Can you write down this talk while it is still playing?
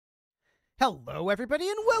Hello everybody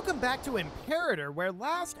and welcome back to Imperator, where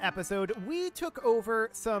last episode we took over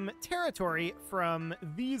some territory from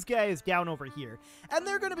these guys down over here. And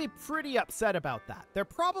they're going to be pretty upset about that. They're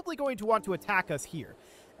probably going to want to attack us here.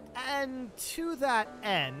 And to that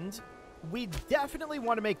end, we definitely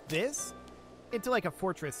want to make this into like a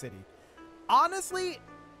fortress city. Honestly,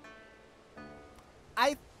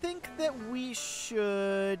 I think that we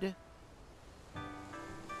should...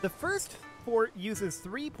 The first fort uses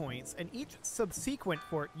 3 points, and each subsequent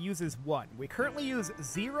fort uses 1. We currently use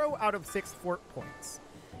 0 out of 6 fort points.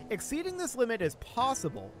 Exceeding this limit is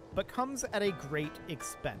possible, but comes at a great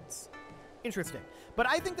expense. Interesting. But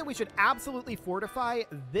I think that we should absolutely fortify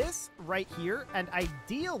this right here, and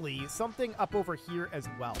ideally something up over here as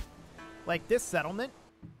well. Like this settlement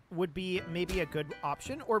would be maybe a good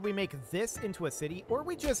option, or we make this into a city, or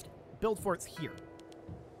we just build forts here.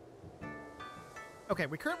 Okay,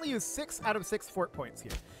 we currently use 6 out of 6 fort points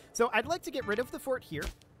here. So I'd like to get rid of the fort here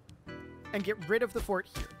and get rid of the fort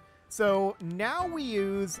here. So now we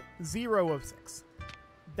use 0 of 6.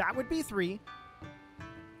 That would be 3,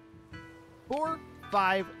 4,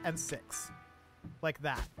 5, and 6. Like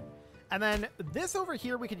that. And then this over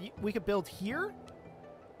here we could build here,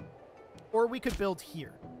 or we could build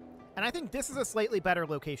here. And I think this is a slightly better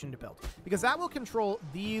location to build, because that will control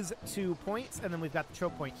these 2 points, and then we've got the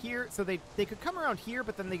choke point here. So they could come around here,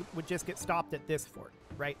 but then they would just get stopped at this fort,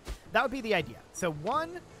 right? That would be the idea. So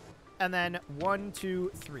 1, and then 1,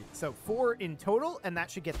 2, 3. So 4 in total, and that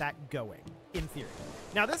should get that going, in theory.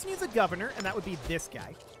 Now this needs a governor, and that would be this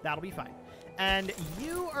guy. That'll be fine. And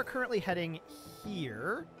you are currently heading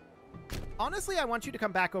here. Honestly, I want you to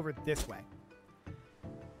come back over this way.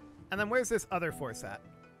 And then where's this other force at?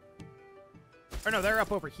 Or no, they're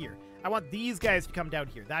up over here. I want these guys to come down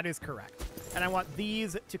here. That is correct. And I want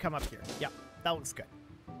these to come up here. Yep, that looks good.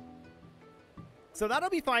 So that'll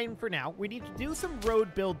be fine for now. We need to do some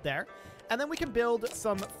road build there. And then we can build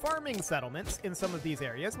some farming settlements in some of these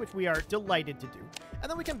areas, which we are delighted to do. And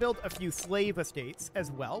then we can build a few slave estates as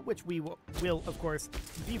well, which we will of course,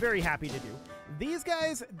 be very happy to do. These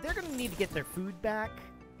guys, they're going to need to get their food back.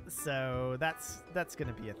 So that's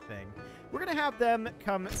going to be a thing. We're going to have them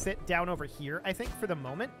come sit down over here. I think for the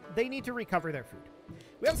moment, they need to recover their food.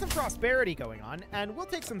 We have some prosperity going on, and we'll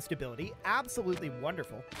take some stability. Absolutely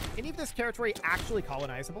wonderful. Any of this territory actually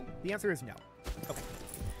colonizable? The answer is no. Okay.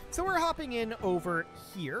 So we're hopping in over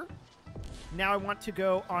here. Now I want to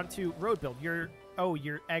go onto road build. You're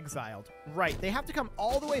exiled. Right. They have to come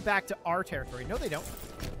all the way back to our territory. No, they don't.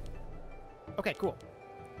 Okay, cool.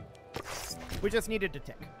 We just needed to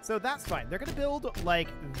tick. So that's fine. They're going to build like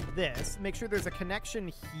this. Make sure there's a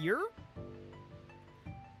connection here.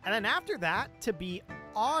 And then after that, to be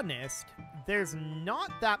honest, there's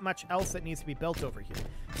not that much else that needs to be built over here.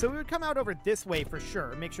 So we would come out over this way for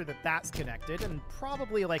sure. Make sure that that's connected. And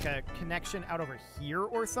probably like a connection out over here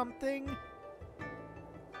or something.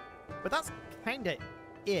 But that's kind of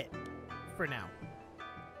it for now.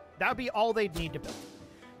 That would be all they'd need to build.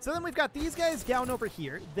 So then we've got these guys down over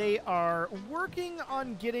here. They are working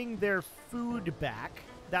on getting their food back.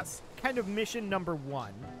 That's kind of mission number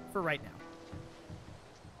 1 for right now.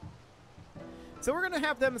 So we're going to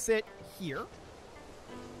have them sit here.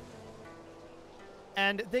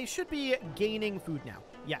 And they should be gaining food now.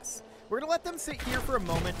 Yes. We're going to let them sit here for a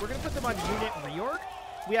moment. We're going to put them on unit reorg.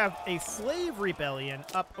 We have a slave rebellion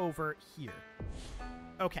up over here.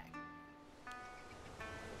 Okay.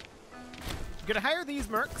 We're going to hire these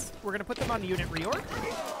mercs. We're going to put them on unit reorg,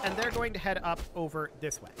 and they're going to head up over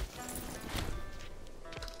this way.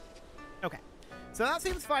 Okay, so that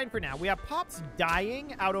seems fine for now. We have Pops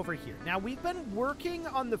dying out over here. Now, we've been working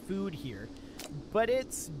on the food here, but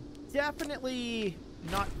it's definitely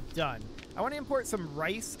not done. I want to import some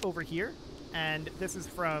rice over here, and this is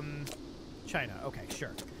from China. Okay,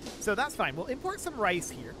 sure. So that's fine. We'll import some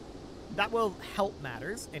rice here. That will help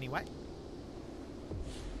matters anyway.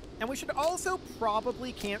 And we should also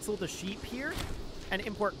probably cancel the sheep here and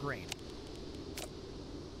import grain.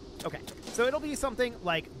 Okay, so it'll be something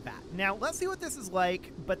like that. Now, let's see what this is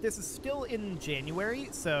like, but this is still in January,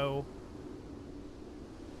 so...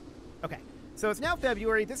 Okay, so it's now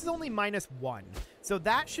February. This is only -1, so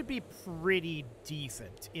that should be pretty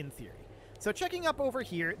decent in theory. So checking up over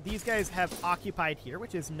here, these guys have occupied here,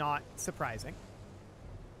 which is not surprising.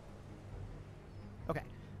 Okay,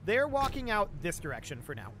 they're walking out this direction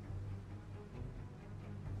for now.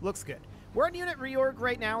 Looks good. We're on unit reorg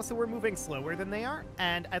right now, so we're moving slower than they are,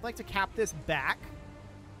 and I'd like to cap this back.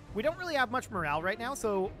 We don't really have much morale right now,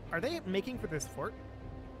 so are they making for this fort?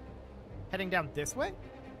 Heading down this way?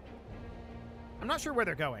 I'm not sure where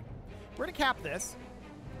they're going. We're going to cap this,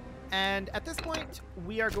 And at this point,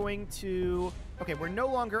 we are going to... Okay, we're no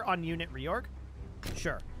longer on unit reorg.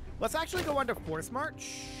 Sure. Let's actually go on to force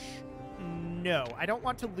march. No, I don't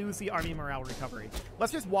want to lose the army morale recovery.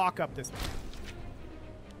 Let's just walk up this way.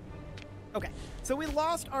 Okay, so we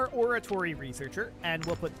lost our oratory researcher, and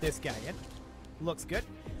we'll put this guy in. Looks good.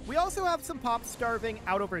 We also have some pops starving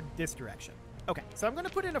out over this direction. Okay, so I'm going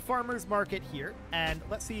to put in a farmer's market here, and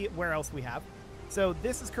let's see where else we have. So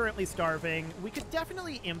this is currently starving. We could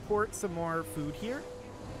definitely import some more food here.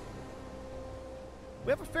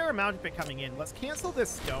 We have a fair amount of it coming in. Let's cancel this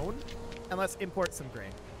stone, and let's import some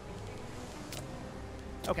grain.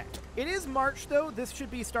 Okay, it is March, though. This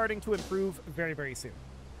should be starting to improve very, very soon.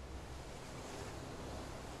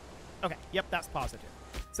 Okay, yep, that's positive.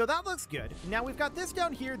 So that looks good. Now we've got this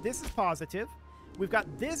down here. This is positive. We've got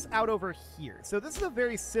this out over here. So this is a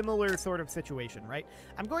very similar sort of situation, right?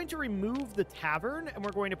 I'm going to remove the tavern, and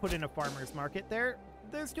we're going to put in a farmer's market there.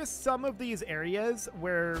 There's just some of these areas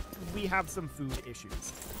where we have some food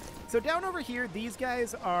issues. So down over here, these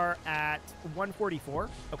guys are at 144.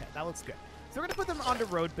 Okay, that looks good. So we're going to put them onto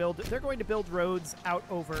road build. They're going to build roads out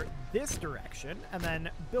over this direction, and then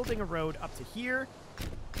building a road up to here.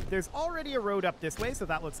 There's already a road up this way, so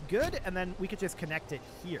that looks good, and then we could just connect it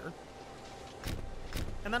here.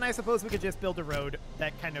 And then I suppose we could just build a road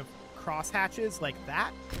that kind of cross hatches like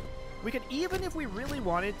that. We could, even if we really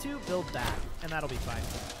wanted to, build that, and that'll be fine.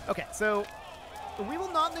 Okay, so we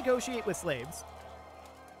will not negotiate with slaves.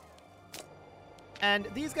 And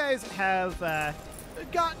these guys have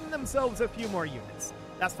gotten themselves a few more units.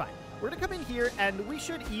 That's fine. We're going to come in here, and we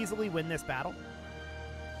should easily win this battle.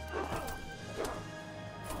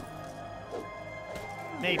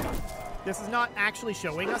 Maybe. This is not actually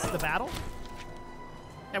showing us the battle.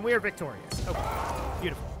 And we are victorious. Okay,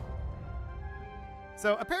 beautiful.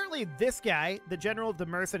 So apparently this guy, the general of the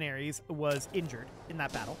mercenaries, was injured in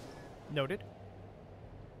that battle. Noted.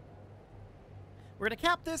 We're going to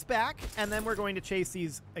cap this back, and then we're going to chase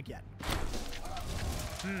these again.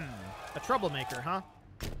 A troublemaker, huh?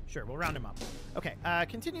 Sure, we'll round him up. Okay,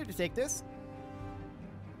 continue to take this.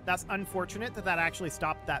 That's unfortunate that that actually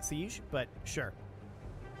stopped that siege, but sure.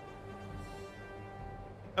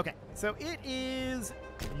 Okay, so it is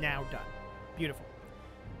now done. Beautiful.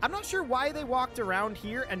 I'm not sure why they walked around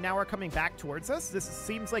here and now are coming back towards us. This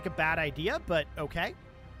seems like a bad idea, but okay.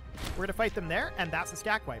 We're going to fight them there, and that's a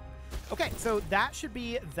stack wipe. Okay, so that should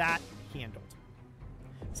be that handled.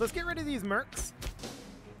 So let's get rid of these mercs.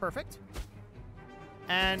 Perfect.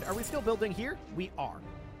 And are we still building here? We are.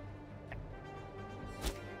 Okay.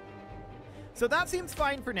 So that seems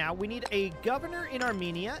fine for now. We need a governor in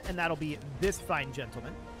Armenia, and that'll be this fine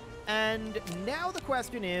gentleman. And now the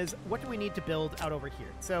question is, what do we need to build out over here?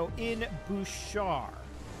 So in Bouchard.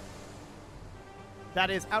 That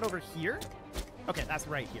is out over here. Okay, that's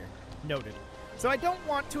right here. Noted. So I don't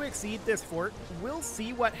want to exceed this fort. We'll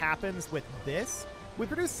see what happens with this. We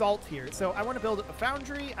produce salt here, so I want to build a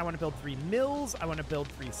foundry, I want to build 3 mills, I want to build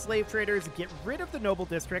 3 slave traders, get rid of the noble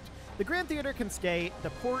district, the Grand Theater can stay, the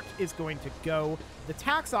port is going to go, the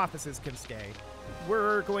tax offices can stay.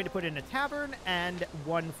 We're going to put in a tavern and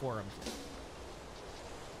 1 forum here.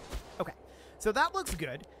 Okay, so that looks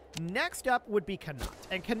good. Next up would be Connaught,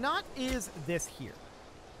 and Connaught is this here.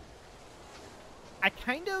 I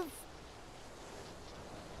kind of...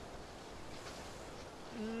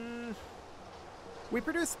 We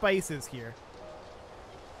produce spices here.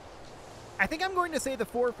 I think I'm going to say the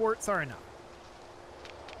 4 forts are enough.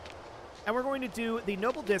 And we're going to do the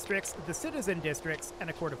noble districts, the citizen districts, and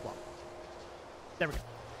a court of law. There we go.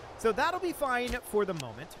 So that'll be fine for the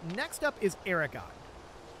moment. Next up is Aragon.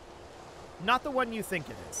 Not the one you think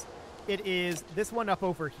it is. It is this one up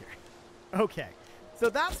over here. Okay. So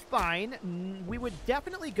that's fine. We would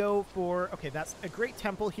definitely go for... Okay, that's a great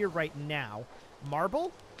temple here right now.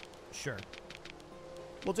 Marble? Sure.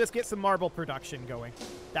 We'll just get some marble production going.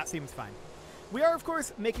 That seems fine. We are, of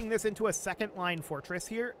course, making this into a second-line fortress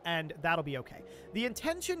here, and that'll be okay. The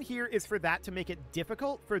intention here is for that to make it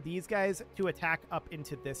difficult for these guys to attack up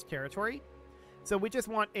into this territory. So we just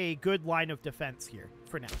want a good line of defense here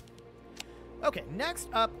for now. Okay, next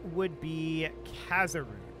up would be Kazaroon,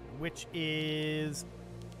 which is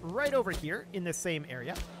right over here in this same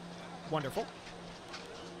area. Wonderful.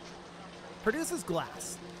 Produces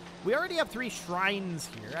glass. We already have 3 shrines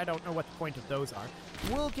here. I don't know what the point of those are.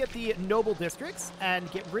 We'll get the noble districts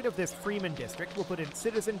and get rid of this freeman district. We'll put in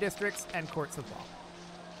citizen districts and courts of law.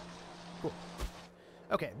 Cool.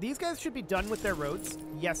 Okay, these guys should be done with their roads.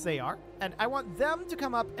 Yes, they are. And I want them to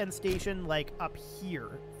come up and station, like, up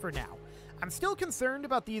here for now. I'm still concerned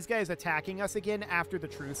about these guys attacking us again after the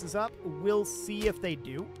truce is up. We'll see if they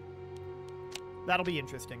do. That'll be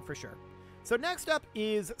interesting for sure. So next up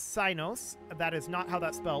is Sinos. That is not how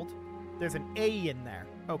that's spelled. There's an A in there.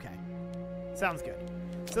 Okay. Sounds good.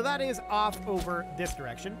 So that is off over this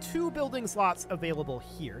direction. 2 building slots available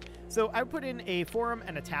here. So I put in a forum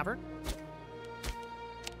and a tavern.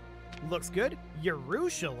 Looks good.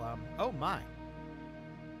 Jerusalem. Oh my.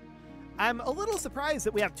 I'm a little surprised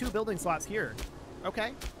that we have 2 building slots here.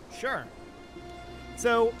 Okay, sure.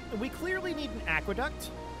 So we clearly need an aqueduct.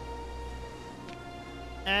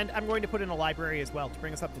 And I'm going to put in a library as well to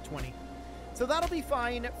bring us up to 20. So that'll be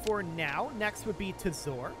fine for now. Next would be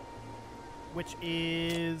Tazor, which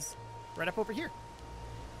is right up over here.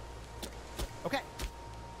 Okay.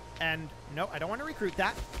 And no, I don't want to recruit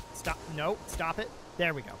that. Stop. No, stop it.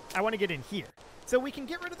 There we go. I want to get in here. So we can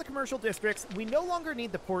get rid of the commercial districts. We no longer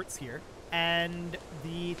need the ports here. And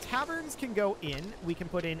the taverns can go in. We can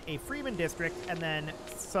put in a freeman district and then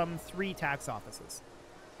some 3 tax offices.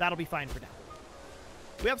 That'll be fine for now.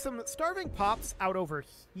 We have some starving pops out over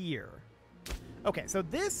here. Okay, so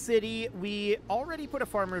this city, we already put a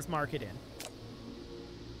farmer's market in.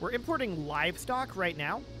 We're importing livestock right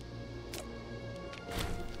now.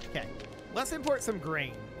 Okay, let's import some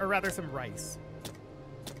grain, or rather some rice.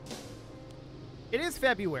 It is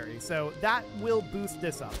February, so that will boost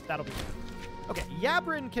this up. That'll be good. Okay,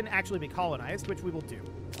 Yabrin can actually be colonized, which we will do.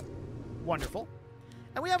 Wonderful.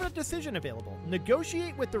 And we have a decision available.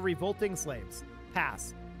 Negotiate with the revolting slaves.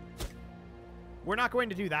 Pass. We're not going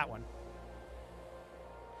to do that one.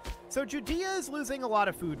 So Judea is losing a lot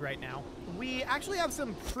of food right now. We actually have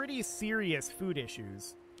some pretty serious food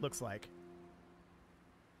issues, looks like.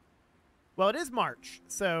 Well, it is March,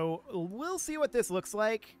 so we'll see what this looks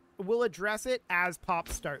like. We'll address it as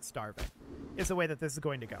pops start starving, is the way that this is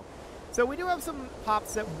going to go. So we do have some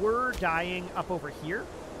pops that were dying up over here.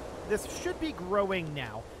 This should be growing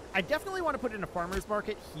now. I definitely want to put in a farmer's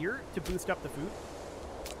market here to boost up the food.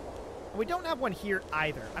 We don't have one here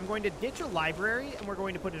either. I'm going to ditch a library, and we're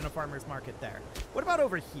going to put in a farmer's market there. What about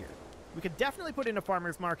over here? We could definitely put in a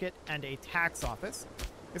farmer's market and a tax office.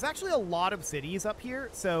 There's actually a lot of cities up here,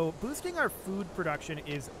 so boosting our food production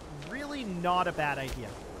is really not a bad idea.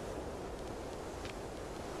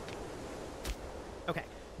 Okay,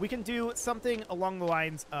 we can do something along the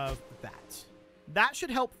lines of that. That should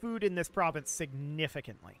help food in this province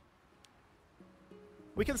significantly.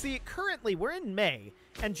 We can see currently we're in May,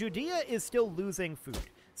 and Judea is still losing food.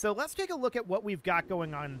 So let's take a look at what we've got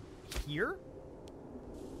going on here.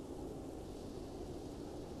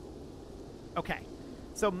 Okay,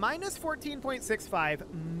 so minus 14.65,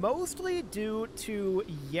 mostly due to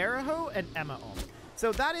Yericho and Emaom.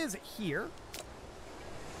 So that is here,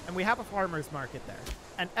 and we have a farmer's market there.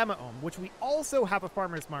 And Emaom, which we also have a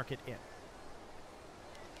farmer's market in.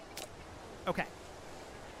 Okay.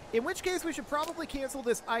 In which case, we should probably cancel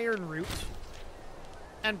this iron route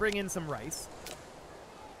and bring in some rice.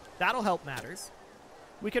 That'll help matters.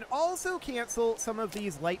 We can also cancel some of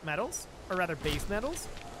these light metals, or rather base metals,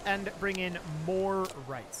 and bring in more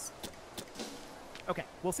rice. Okay,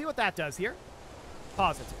 we'll see what that does here.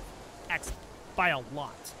 Positive. Excellent. By a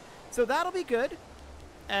lot. So that'll be good.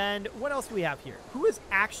 And what else do we have here? Who is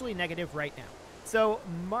actually negative right now? So,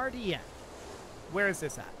 Mardien. Where is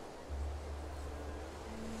this at?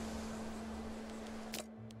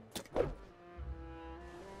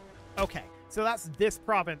 Okay, so that's this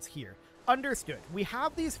province here. Understood. We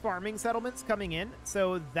have these farming settlements coming in,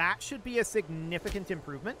 so that should be a significant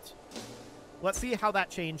improvement. Let's see how that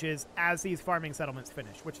changes as these farming settlements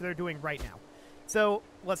finish, which they're doing right now. So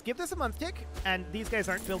let's give this a month tick, and these guys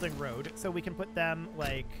aren't building road, so we can put them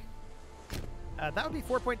like... that would be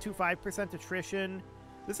 4.25% attrition.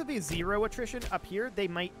 This would be 0 attrition up here. They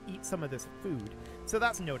might eat some of this food. So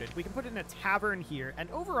that's noted. We can put in a tavern here, and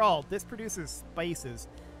overall, this produces spices.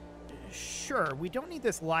 Sure, we don't need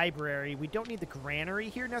this library. We don't need the granary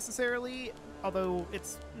here necessarily, although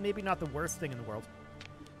it's maybe not the worst thing in the world.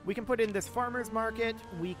 We can put in this farmer's market.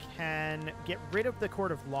 We can get rid of the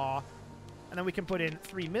court of law. And then we can put in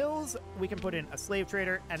 3 mills. We can put in a slave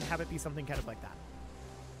trader and have it be something kind of like that.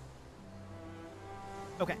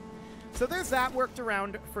 Okay, so there's that worked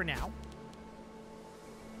around for now.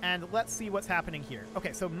 And let's see what's happening here.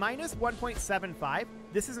 Okay, so minus 1.75.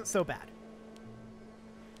 This isn't so bad.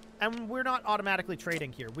 And we're not automatically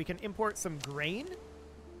trading here. We can import some grain.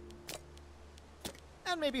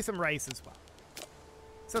 And maybe some rice as well.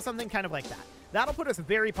 So something kind of like that. That'll put us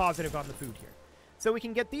very positive on the food here. So we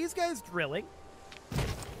can get these guys drilling.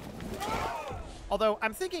 Although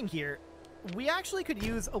I'm thinking here, we actually could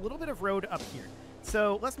use a little bit of road up here.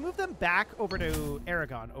 So let's move them back over to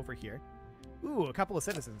Aragon over here. Ooh, a couple of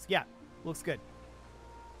citizens. Yeah, looks good.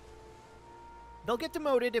 They'll get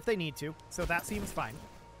demoted if they need to, so that seems fine.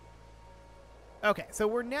 Okay, so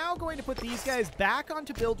we're now going to put these guys back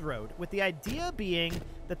onto build road, with the idea being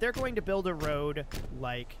that they're going to build a road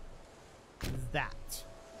like that.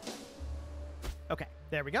 Okay,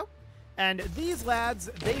 there we go. And these lads,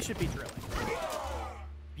 they should be drilling.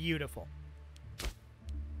 Beautiful.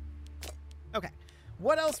 Okay,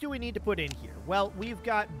 what else do we need to put in here? Well, we've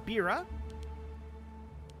got Bira.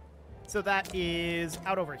 So that is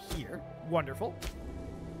out over here. Wonderful.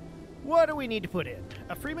 What do we need to put in?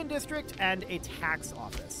 A Freeman District and a tax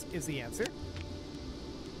office is the answer.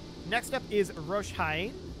 Next up is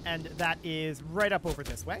Roshain, and that is right up over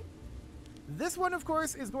this way. This one, of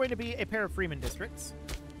course, is going to be a pair of Freeman Districts.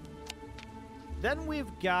 Then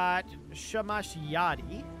we've got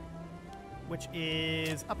Shamashyadi, which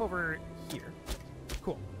is up over here.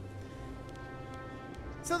 Cool.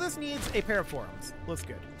 So this needs a pair of forums. Looks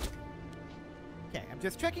good. Okay, I'm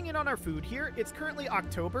just checking in on our food here. It's currently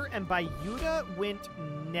October, and Bayuda went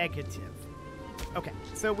negative. Okay,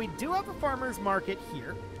 so we do have a farmer's market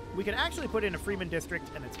here. We can actually put in a Freeman District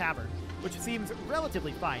and a tavern, which seems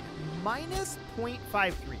relatively fine. Minus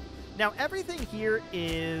 0.53. Now, everything here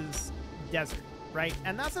is desert, right?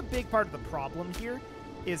 And that's a big part of the problem here,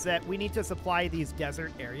 is that we need to supply these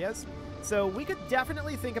desert areas. So we could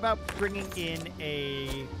definitely think about bringing in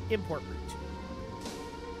a import route.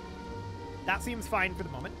 That seems fine for the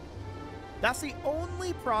moment. That's the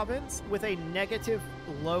only province with a negative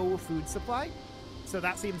low food supply, so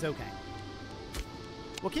that seems okay.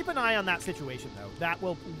 We'll keep an eye on that situation, though. That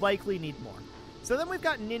will likely need more. So then we've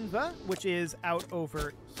got Ninva, which is out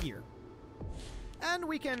over here. And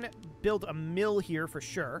we can build a mill here for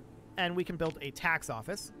sure, and we can build a tax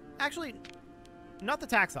office. Actually, not the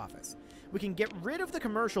tax office. We can get rid of the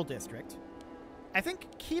commercial district. I think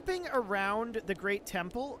keeping around the Great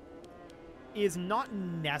Temple is not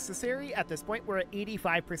necessary at this point. We're at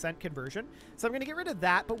 85% conversion. So I'm going to get rid of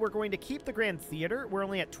that, but we're going to keep the Grand Theater. We're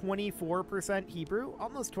only at 24% Hebrew,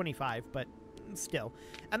 almost 25, but still.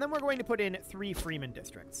 And then we're going to put in 3 Freeman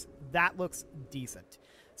districts. That looks decent.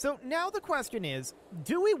 So now the question is,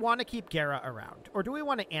 do we want to keep Gera around, or do we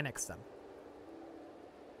want to annex them?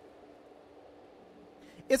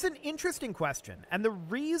 It's an interesting question, and the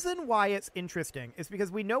reason why it's interesting is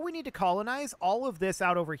because we know we need to colonize all of this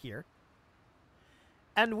out over here.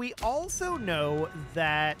 And we also know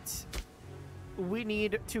that we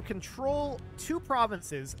need to control 2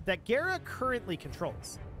 provinces that Gera currently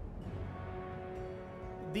controls.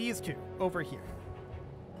 These 2 over here.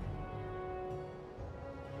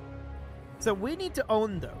 So we need to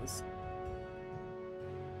own those.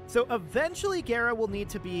 So eventually Gera will need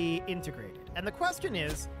to be integrated. And the question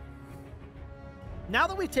is, now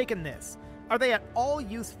that we've taken this, are they at all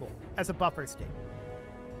useful as a buffer state?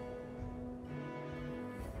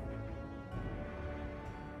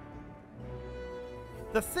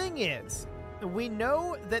 The thing is, we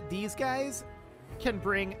know that these guys can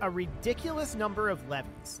bring a ridiculous number of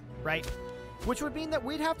levies, right? Which would mean that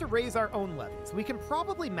we'd have to raise our own levies. We can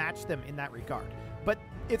probably match them in that regard, but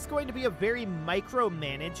it's going to be a very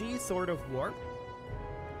micromanagey sort of war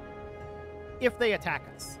if they attack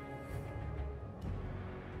us.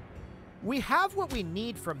 We have what we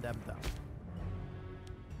need from them, though.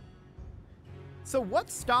 So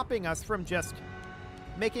what's stopping us from just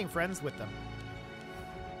making friends with them?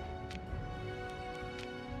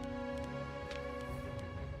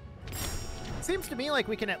 Seems to me like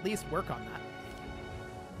we can at least work on that.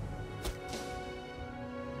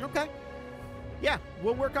 Okay. Yeah,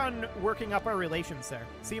 we'll work on working up our relations there.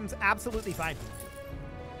 Seems absolutely fine.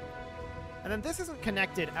 And then this isn't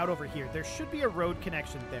connected out over here. There should be a road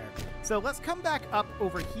connection there. So let's come back up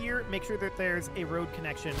over here, make sure that there's a road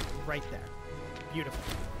connection right there. Beautiful.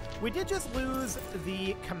 We did just lose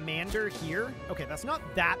the commander here. Okay, that's not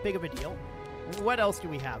that big of a deal. What else do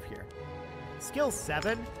we have here? Skill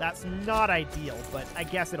 7? That's not ideal, but I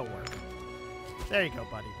guess it'll work. There you go,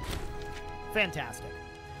 buddy. Fantastic.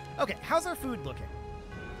 Okay, how's our food looking?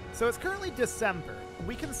 So it's currently December.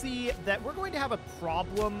 We can see that we're going to have a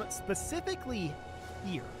problem specifically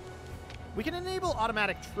here. We can enable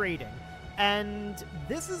automatic trading, and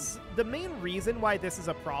this is the main reason why this is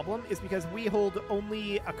a problem is because we hold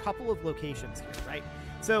only a couple of locations here, right?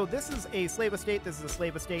 So this is a slave estate, this is a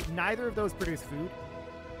slave estate. Neither of those produce food.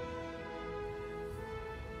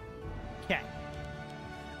 Okay.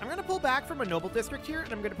 I'm going to pull back from a noble district here,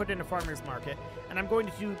 and I'm going to put in a farmer's market. And I'm going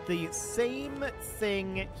to do the same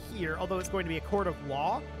thing here, although it's going to be a court of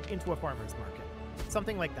law into a farmer's market.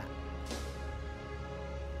 Something like that.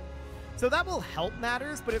 So that will help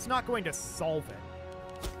matters, but it's not going to solve it.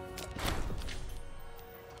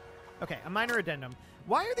 Okay, a minor addendum.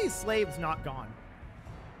 Why are these slaves not gone?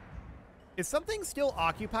 Is something still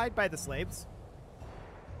occupied by the slaves?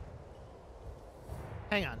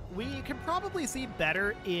 Hang on. We can probably see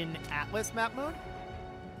better in Atlas map mode.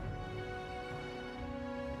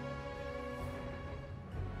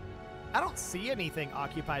 I don't see anything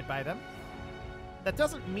occupied by them. That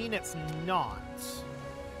doesn't mean it's not.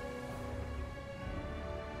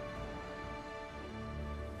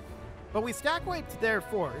 But we stack wiped their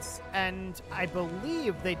force, and I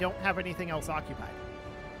believe they don't have anything else occupied.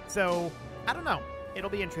 So, I don't know. It'll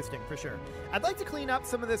be interesting for sure. I'd like to clean up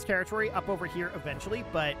some of this territory up over here eventually,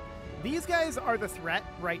 but these guys are the threat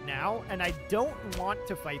right now, and I don't want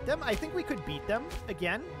to fight them. I think we could beat them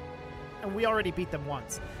again, and we already beat them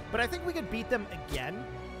once. But I think we could beat them again,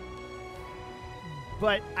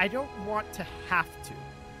 but I don't want to have to.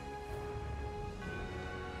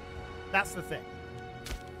 That's the thing.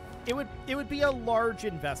 It would be a large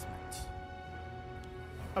investment.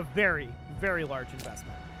 A very, very large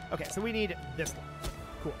investment. Okay, so we need this one.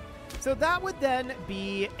 Cool. So that would then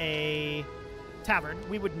be a tavern.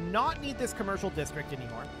 We would not need this commercial district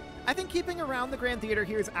anymore. I think keeping around the Grand Theater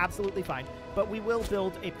here is absolutely fine, but we will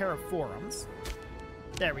build a pair of forums.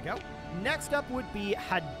 There we go. Next up would be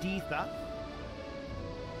Haditha.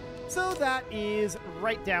 So that is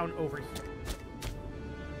right down over here.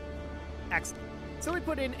 Excellent. So we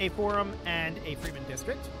put in a forum and a Freeman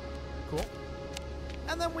district. Cool.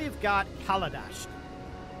 And then we've got Haladash.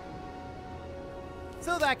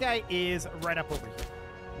 So that guy is right up over here.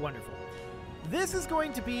 Wonderful. This is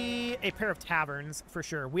going to be a pair of taverns for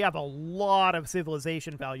sure. We have a lot of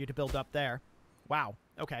civilization value to build up there. Wow.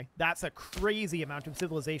 Okay. That's a crazy amount of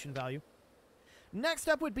civilization value. Next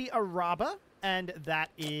up would be Araba, and that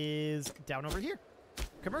is down over here.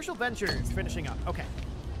 Commercial Ventures finishing up. Okay.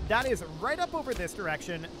 That is right up over this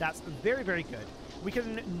direction. That's very, very good. We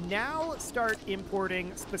can now start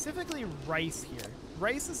importing specifically rice here.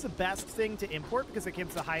 Rice is the best thing to import because it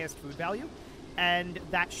gives the highest food value. And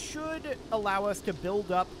that should allow us to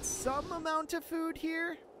build up some amount of food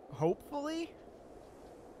here. Hopefully.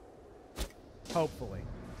 Hopefully.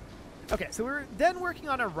 Okay, so we're then working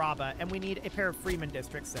on Araba, and we need a pair of Freeman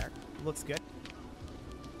districts there. Looks good.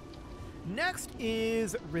 Next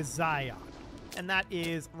is Rizion, and that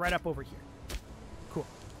is right up over here. Cool.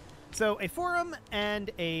 So a forum and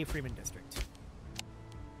a Freeman district.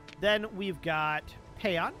 Then we've got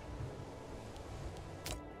Payon,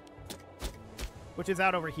 which is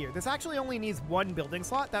out over here. This actually only needs one building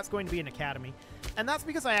slot. That's going to be an academy. And that's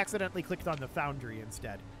because I accidentally clicked on the foundry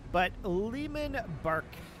instead. But Lehman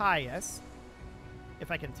Barkias,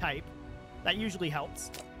 if I can type, that usually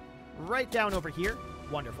helps. Right down over here.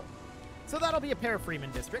 Wonderful. So that'll be a pair of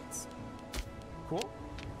Freeman districts. Cool.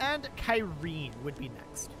 And Kyrene would be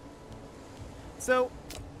next. So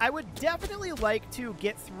I would definitely like to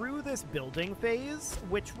get through this building phase,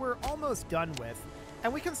 which we're almost done with.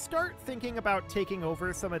 And we can start thinking about taking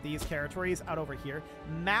over some of these territories out over here.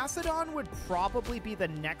 Macedon would probably be the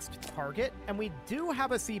next target, and we do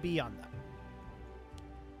have a CB on them.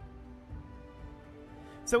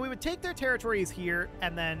 So we would take their territories here,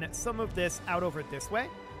 and then some of this out over this way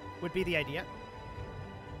would be the idea.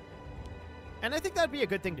 And I think that'd be a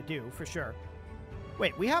good thing to do, for sure.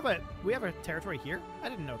 Wait, we have a territory here? I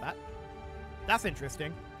didn't know that. That's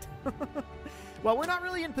interesting. Well, we're not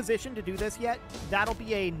really in position to do this yet. That'll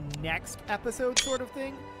be a next episode sort of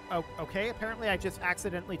thing. Oh, okay. Apparently, I just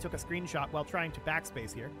accidentally took a screenshot while trying to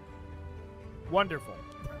backspace here. Wonderful.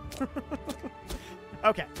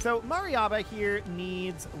 Okay, so Mariaba here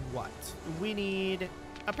needs what? We need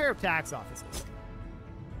a pair of tax offices.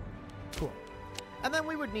 Cool. And then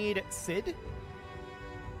we would need Sid.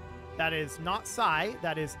 That is not Sai,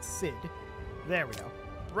 that is Sid. There we go.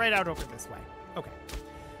 Right out over this way. Okay.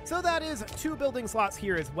 So that is 2 building slots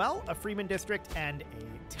here as well, a Freeman district and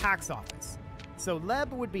a tax office. So Leb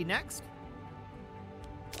would be next.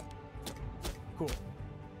 Cool.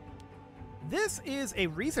 This is a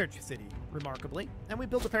research city, remarkably, and we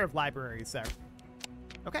built a pair of libraries there.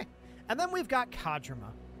 Okay, and then we've got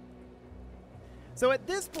Kadrama. So at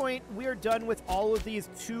this point, we're done with all of these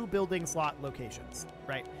 2 building slot locations,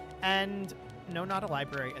 right? And no, not a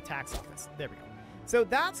library, a tax office. There we go. So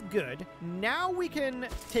that's good. Now we can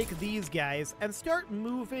take these guys and start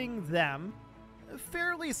moving them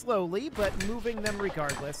fairly slowly, but moving them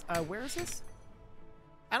regardless. Where is this?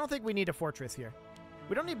 I don't think we need a fortress here.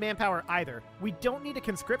 We don't need manpower either. We don't need a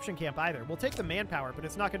conscription camp either. We'll take the manpower, but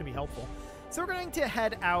it's not going to be helpful. So we're going to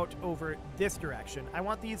head out over this direction. I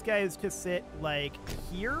want these guys to sit like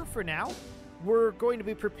here for now. We're going to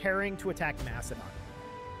be preparing to attack Macedon.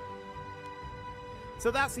 So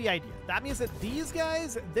that's the idea. That means that these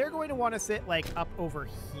guys, they're going to want to sit like up over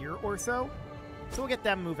here or so. So we'll get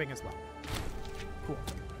them moving as well. Cool.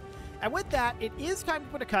 And with that, it is time to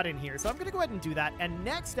put a cut in here. So I'm going to go ahead and do that. And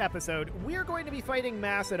next episode, we're going to be fighting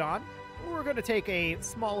Macedon. We're going to take a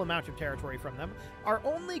small amount of territory from them. Our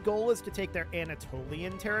only goal is to take their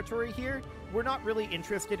Anatolian territory here. We're not really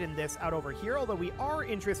interested in this out over here, although we are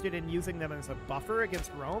interested in using them as a buffer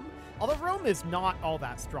against Rome. Although Rome is not all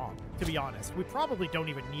that strong, to be honest. We probably don't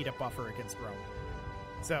even need a buffer against Rome.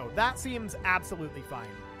 So that seems absolutely fine.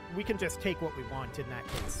 We can just take what we want in that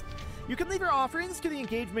case. You can leave your offerings to the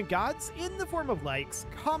engagement gods in the form of likes,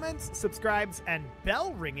 comments, subscribes, and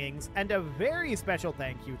bell ringings, and a very special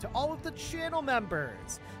thank you to all of the channel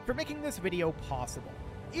members for making this video possible,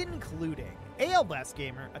 including ALS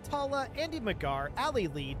Gamer, Atala, Andy McGar, Ali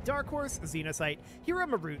Lee, Dark Horse, Xenocyte, Hira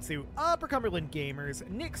Marutsu, Upper Cumberland Gamers,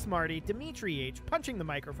 Nick Smarty, Dimitri H, Punching the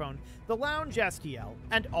Microphone, The Lounge STL,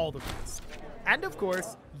 and all the rest. And of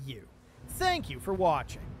course, you. Thank you for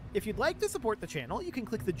watching. If you'd like to support the channel, you can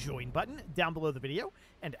click the join button down below the video,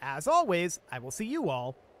 and as always, I will see you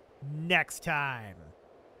all next time.